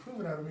yourself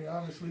improving out of me?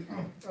 Obviously,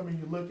 I mean,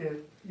 you look at,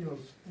 you know,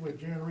 with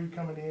Jerry Reid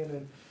coming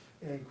in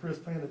and Chris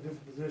playing a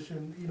different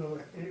position, you know,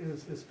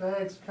 is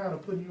Spags kind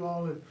of putting you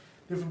all in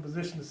different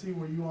position to see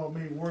where you all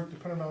may work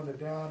depending on the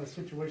down and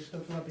situation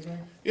stuff throughout the game?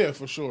 Yeah,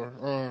 for sure.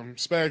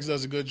 Spags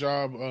does a good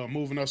job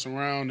moving us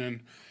around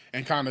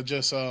and kind of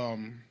just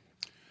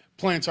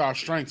playing to our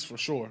strengths for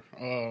sure.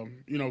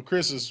 You know,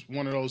 Chris is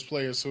one of those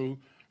players who,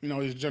 you know,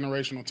 he's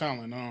generational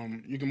talent.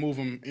 You can move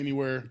him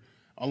anywhere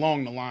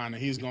along the line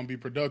and he's going to be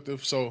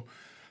productive. So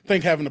I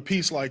think having a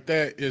piece like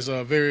that is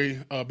very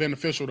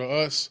beneficial to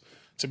us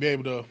to be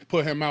able to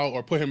put him out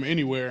or put him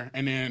anywhere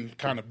and then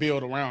kind of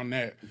build around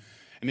that.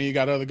 And then you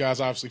got other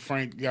guys, obviously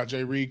Frank, you got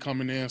Jay Reid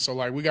coming in. So,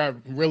 like, we got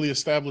really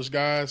established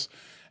guys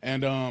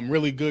and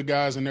really good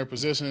guys in their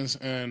positions.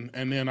 And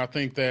then I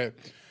think that,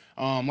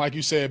 like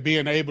you said,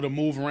 being able to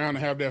move around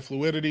and have that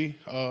fluidity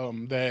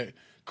that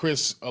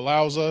Chris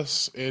allows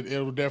us, it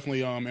will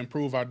definitely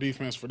improve our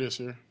defense for this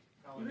year.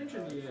 You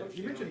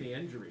mentioned the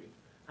injury.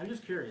 I'm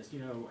just curious, you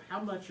know, how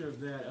much of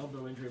that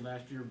elbow injury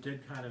last year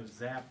did kind of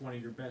zap one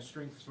of your best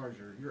strengths as far as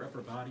your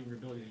upper body and your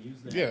ability to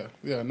use that?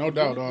 Yeah, no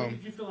doubt.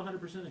 Did you feel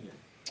 100% again?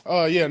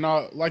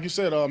 Like you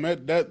said,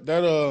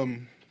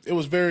 it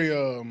was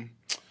very,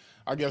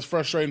 I guess,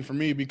 frustrating for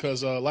me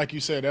because, like you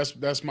said,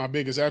 that's my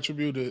biggest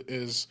attribute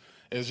is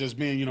just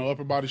being, you know,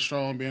 upper body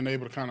strong, being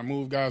able to kind of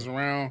move guys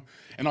around,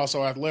 and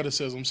also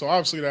athleticism. So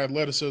obviously, the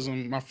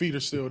athleticism, my feet are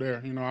still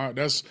there. You know,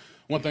 that's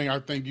one thing I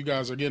think you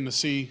guys are getting to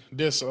see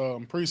this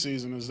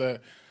preseason is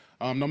that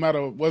no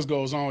matter what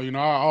goes on, you know,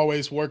 I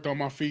always worked on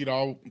my feet.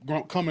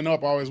 Coming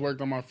up, I always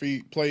worked on my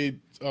feet, played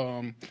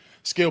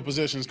skill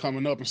positions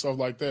coming up and stuff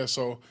like that.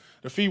 So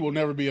the feet will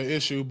never be an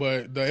issue,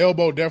 but the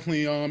elbow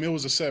definitely, it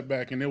was a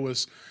setback, and it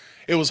was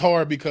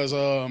hard because,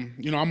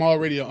 you know, I'm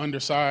already an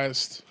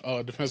undersized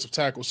defensive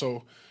tackle.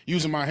 So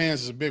using my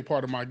hands is a big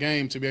part of my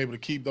game to be able to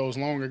keep those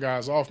longer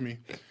guys off me.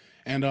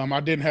 And I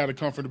didn't have the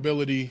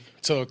comfortability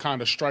to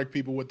kind of strike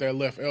people with that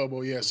left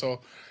elbow yet. So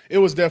it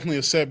was definitely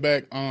a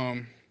setback.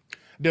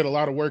 Did a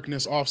lot of work in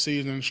this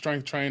offseason,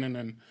 strength training,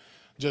 and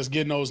just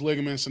getting those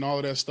ligaments and all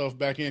of that stuff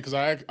back in, because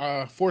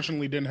I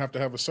fortunately didn't have to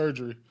have a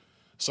surgery.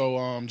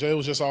 So Jay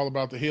was just all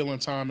about the healing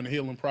time and the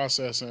healing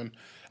process, and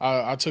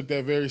I took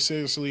that very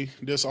seriously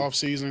this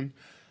offseason,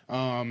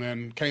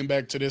 and came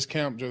back to this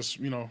camp just,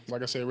 you know,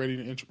 like I said, ready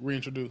to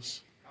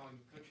reintroduce.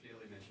 Coach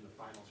Daly mentioned the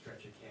final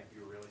stretch of camp.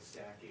 You were really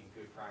stacking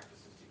good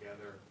practices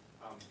together.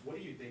 What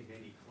do you think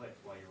maybe clicked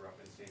while you were up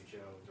in St. Joe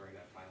during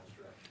that final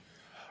stretch?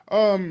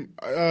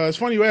 It's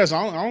funny you ask.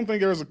 I don't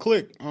think there was a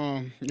click.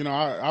 You know,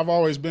 I've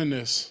always been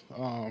this.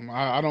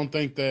 I don't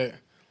think that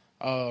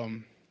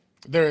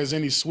there is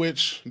any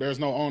switch. There's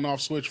no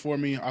on-off switch for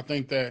me. I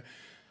think that,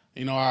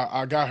 you know,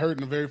 I got hurt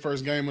in the very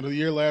first game of the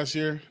year last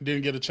year.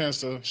 Didn't get a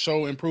chance to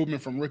show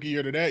improvement from rookie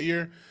year to that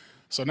year.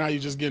 So now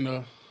you're just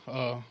getting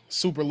a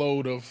super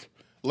load of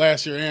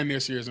last year and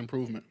this year's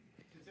improvement.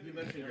 You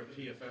mentioned your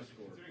PFS score.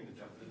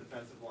 The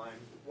defensive line,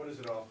 what does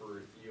it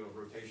offer you, a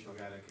rotational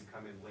guy that can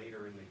come in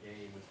later in the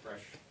game with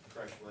fresh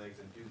legs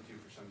and do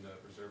for some of the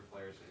reserve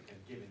players, and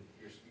given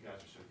you guys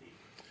are so deep?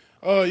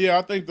 Yeah,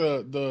 I think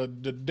the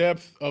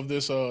depth of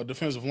this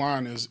defensive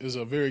line is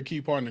a very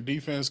key part in the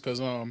defense, because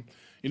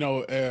you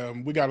know,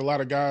 we got a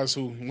lot of guys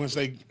who, once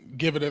they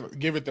give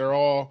it their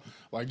all,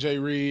 like Jay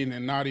Reid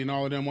and Noddy and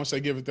all of them, once they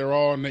give it their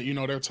all and they, you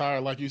know, they're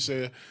tired, like you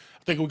said.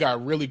 I think we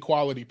got really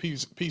quality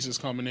pieces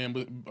coming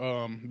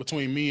in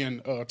between me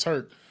and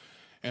Turk.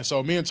 And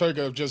so me and Turk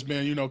have just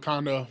been, you know,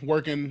 kind of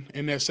working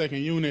in that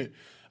second unit,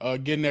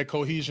 getting that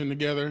cohesion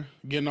together,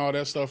 getting all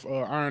that stuff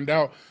ironed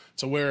out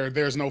to where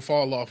there's no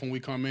fall off when we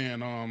come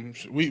in.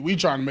 We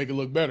trying to make it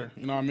look better.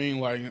 You know what I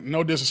mean? Like,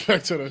 no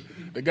disrespect to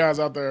the guys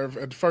out there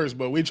at the first,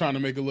 but we trying to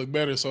make it look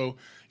better. So,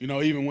 you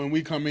know, even when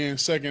we come in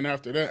second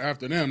after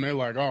them, they're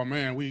like, oh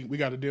man, we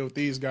got to deal with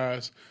these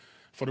guys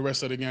for the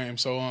rest of the game.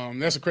 So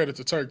that's a credit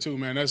to Turk too,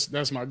 man.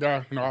 That's my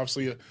guy. You know,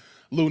 obviously a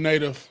Lou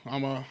native.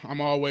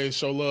 I'm always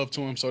show love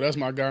to him. So that's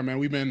my guy, man.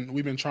 We've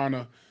been trying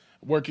to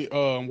work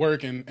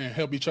and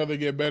help each other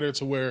get better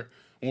to where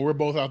when we're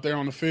both out there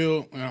on the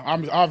field,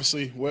 I'm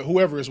obviously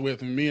whoever is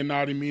with me and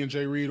Noddy, me and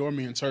Jay Reid, or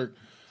me and Turk,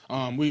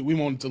 we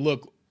want it to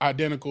look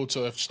identical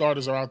to if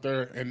starters are out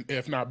there, and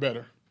if not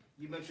better.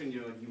 You mentioned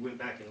you went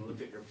back and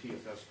looked at your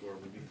PFS score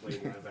when you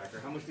played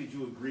linebacker. How much did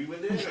you agree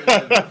with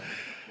it?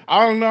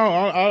 I don't know.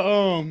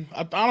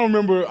 I don't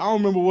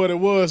remember what it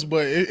was,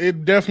 but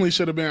it definitely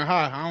should have been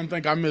high. I don't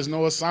think I missed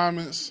no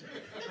assignments.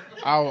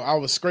 I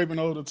was scraping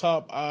over the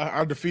top.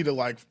 I defeated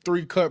like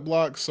 3 cut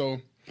blocks, so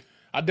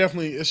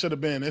it should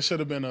have been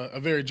a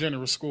very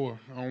generous score.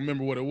 I don't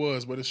remember what it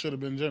was, but it should have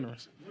been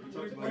generous.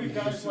 What did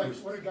guys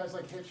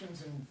like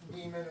Hitchens and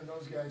Neiman and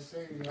those guys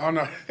say? Oh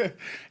no,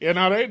 yeah,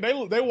 no,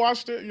 they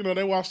watched it. You know,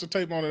 they watched the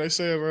tape on it. They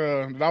said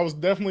that I was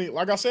definitely,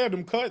 like I said,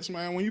 them cuts,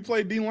 man. When you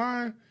play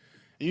D-line,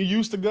 you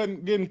used to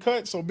getting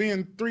cut, so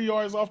being 3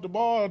 yards off the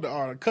ball,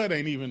 the cut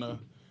ain't even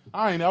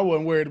I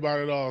wasn't worried about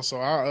it at all. So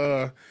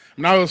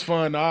that was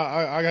fun.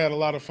 I had a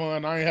lot of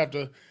fun. I ain't have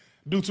to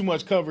do too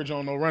much coverage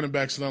on no running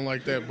backs and nothing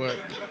like that.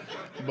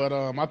 But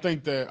I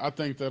think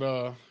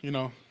that you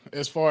know,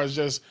 as far as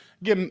just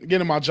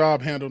getting my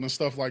job handled and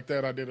stuff like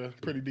that, I did a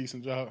pretty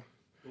decent job.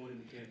 Going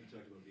into camp, you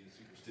talked about being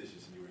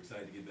superstitious, and you were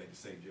excited to get back to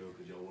St. Joe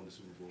because y'all won the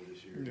Super Bowl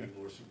this year. Yeah. Any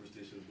more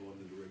superstitions going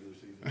into the regular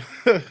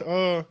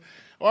season?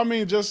 Well, I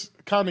mean, just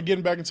kind of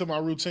getting back into my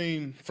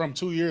routine from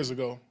 2 years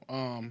ago.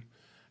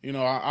 You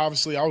know, I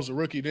was a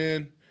rookie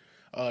then.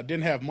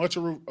 Didn't have much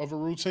of a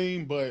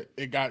routine, but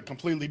it got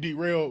completely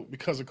derailed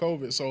because of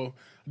COVID. So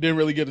didn't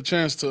really get a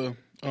chance to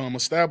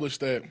establish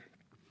that.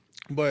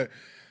 But,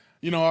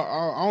 you know,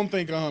 I don't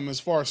think as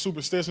far as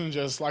superstition,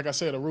 just like I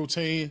said, a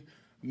routine,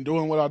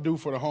 doing what I do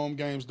for the home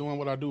games, doing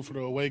what I do for the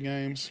away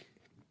games,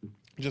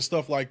 just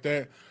stuff like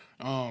that.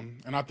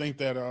 And I think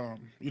that,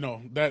 you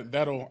know,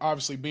 that'll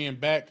obviously being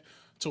back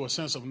to a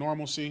sense of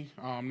normalcy,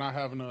 not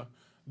having to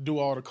do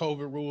all the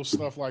COVID rules,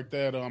 stuff like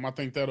that. I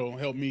think that'll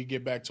help me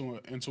get back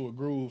into a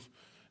groove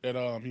that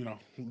you know,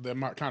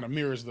 that kind of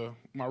mirrors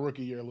my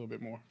rookie year a little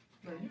bit more.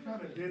 Now, you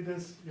kind of did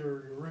this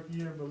your rookie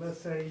year, but let's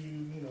say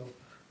you know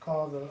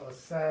caused a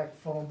sack,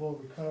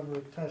 fumble,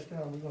 recover,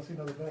 touchdown. We're gonna see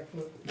another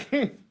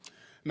backflip.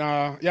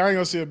 Nah, y'all ain't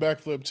gonna see a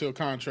backflip till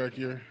contract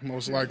year,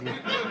 most likely.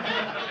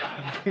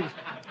 It's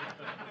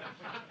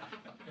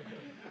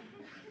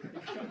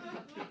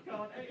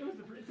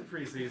the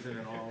preseason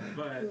and all,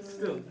 but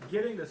still,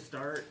 getting to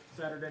start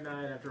Saturday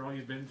night after all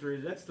you've been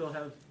through, that still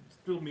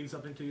means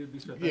something to you to be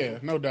special. Yeah,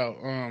 no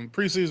doubt.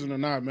 Preseason or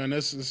not, man,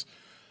 this is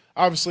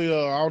obviously.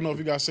 I don't know if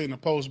you guys seen the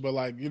post, but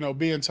like, you know,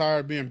 being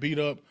tired, being beat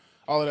up,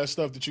 all of that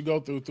stuff that you go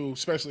through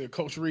especially a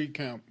Coach Reid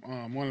camp,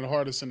 one of the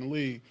hardest in the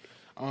league.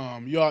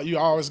 You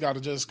always got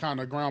to just kind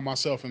of ground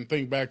myself and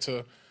think back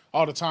to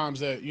all the times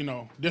that,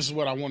 this is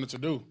what I wanted to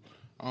do.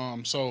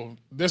 So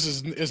this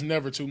is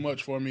never too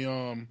much for me,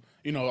 all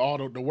the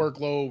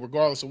workload,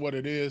 regardless of what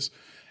it is.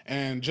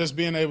 And just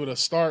being able to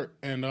start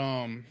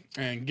and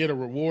get a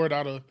reward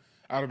out of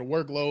the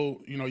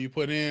workload, you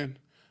put in,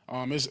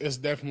 it's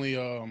definitely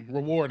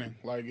rewarding.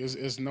 Like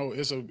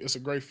it's a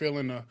great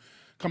feeling to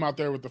come out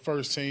there with the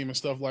first team and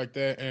stuff like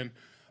that.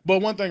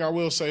 But one thing I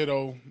will say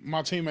though,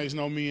 my teammates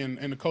know me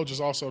and the coaches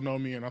also know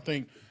me, and I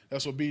think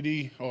that's what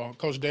BD or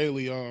Coach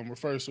Daly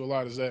refers to a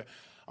lot is that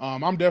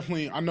I'm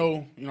definitely I'm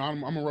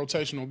a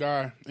rotational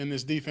guy in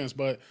this defense,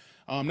 but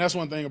that's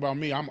one thing about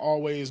me. I'm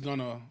always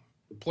gonna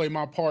play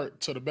my part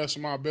to the best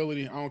of my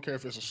ability. I don't care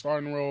if it's a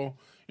starting role.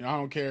 I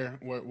don't care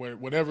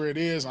whatever it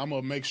is. I'm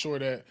gonna make sure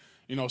that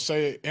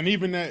say it, and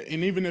even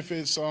if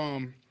it's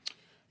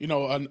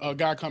a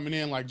guy coming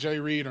in like Jay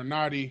Reid or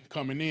Nadi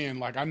coming in,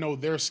 like I know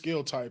their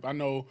skill type, I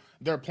know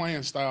their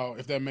playing style,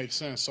 if that makes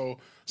sense. So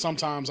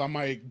sometimes I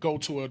might go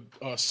to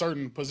a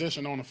certain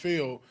position on the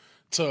field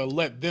to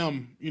let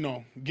them,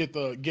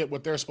 get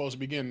what they're supposed to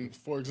be getting.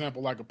 For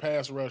example, like a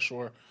pass rush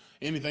or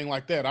anything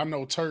like that. I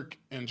know Turk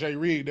and Jay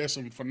Reid, they're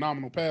some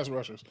phenomenal pass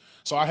rushers.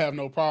 So I have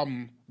no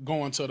problem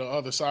going to the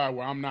other side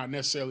where I'm not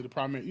necessarily the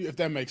primary, if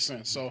that makes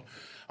sense. So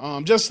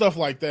just stuff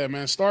like that,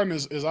 man. Starting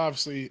is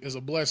obviously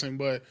a blessing,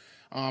 but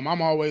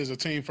I'm always a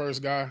team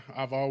first guy.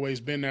 I've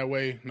always been that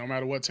way, no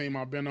matter what team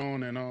I've been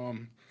on.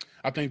 And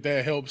I think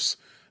that helps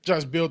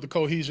just build the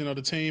cohesion of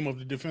the team, of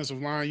the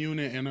defensive line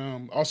unit,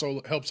 and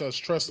also helps us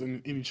trust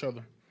in each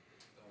other.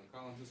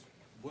 Khalen, just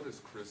what has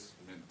Chris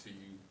meant to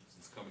you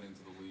since coming into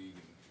the league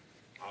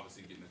and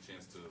obviously getting a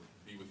chance to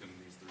be with him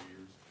in these 3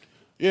 years?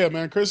 Yeah,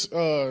 man, Chris,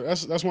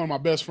 that's one of my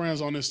best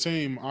friends on this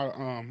team.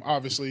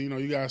 Obviously,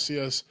 you guys see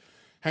us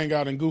hang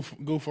out and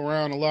goof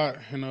around a lot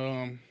in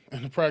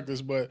the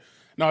practice, but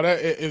no,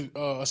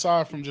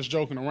 aside from just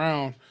joking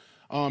around,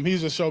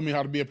 he's just showed me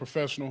how to be a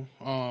professional.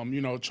 How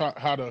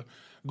to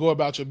go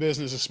about your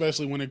business,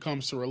 especially when it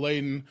comes to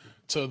relating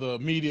to the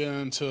media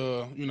and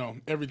to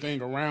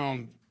everything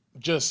around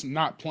just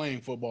not playing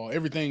football,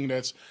 everything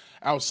that's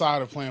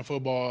outside of playing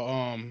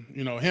football.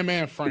 Him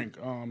and Frank,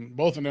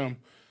 both of them,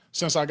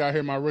 since I got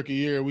here my rookie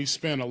year, we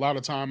spent a lot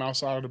of time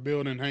outside of the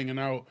building hanging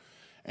out,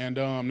 and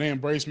they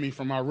embraced me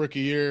from my rookie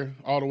year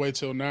all the way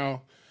till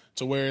now,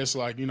 to where it's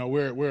like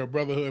we're a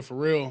brotherhood for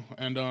real.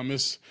 And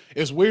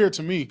it's weird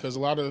to me because a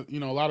lot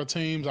of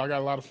teams, I got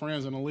a lot of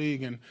friends in the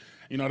league, and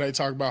they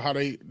talk about how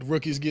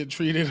rookies get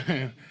treated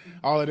and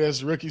all of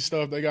this rookie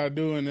stuff they got to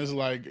do, and it's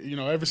like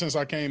ever since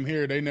I came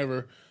here, they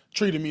never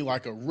treated me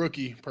like a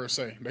rookie per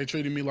se. They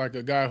treated me like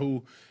a guy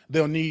who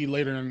they'll need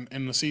later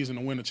in the season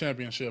to win the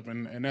championship,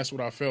 and that's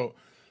what I felt.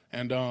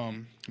 And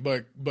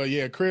but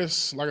yeah,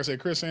 Chris, like I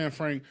said, Chris and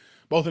Frank,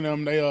 both of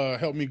them, they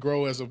helped me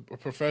grow as a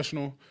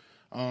professional.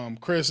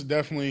 Chris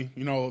definitely,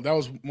 that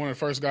was one of the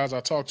first guys I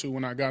talked to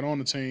when I got on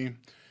the team.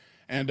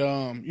 And,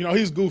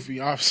 he's goofy,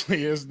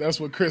 obviously. That's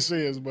what Chris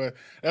is, but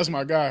that's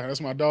my guy.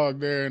 That's my dog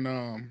there.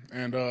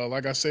 And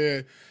like I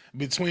said,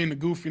 between the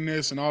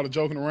goofiness and all the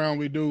joking around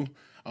we do,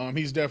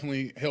 he's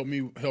definitely helped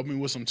me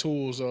with some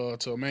tools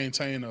to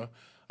maintain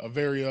a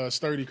very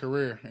sturdy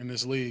career in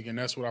this league, and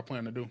that's what I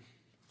plan to do.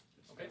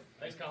 Okay,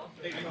 thanks, Khalen.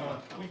 Hey,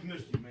 we've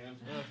missed you, man.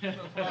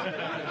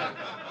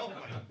 Oh,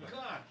 my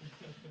God.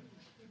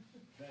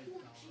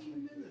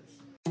 14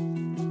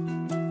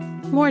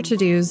 minutes. More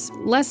to-dos,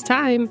 less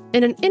time,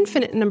 and an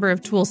infinite number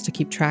of tools to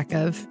keep track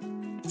of.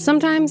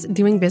 Sometimes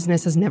doing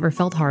business has never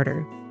felt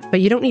harder,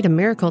 but you don't need a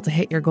miracle to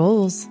hit your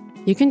goals.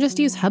 You can just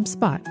use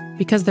HubSpot,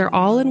 because their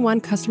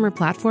all-in-one customer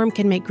platform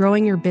can make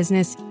growing your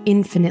business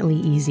infinitely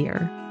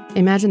easier.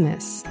 Imagine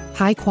this: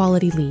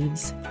 high-quality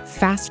leads,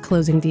 fast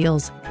closing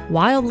deals,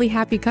 wildly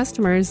happy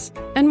customers,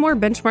 and more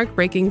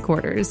benchmark-breaking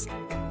quarters.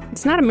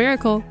 It's not a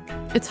miracle,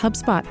 it's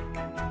HubSpot.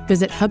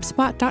 Visit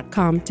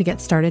HubSpot.com to get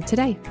started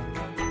today.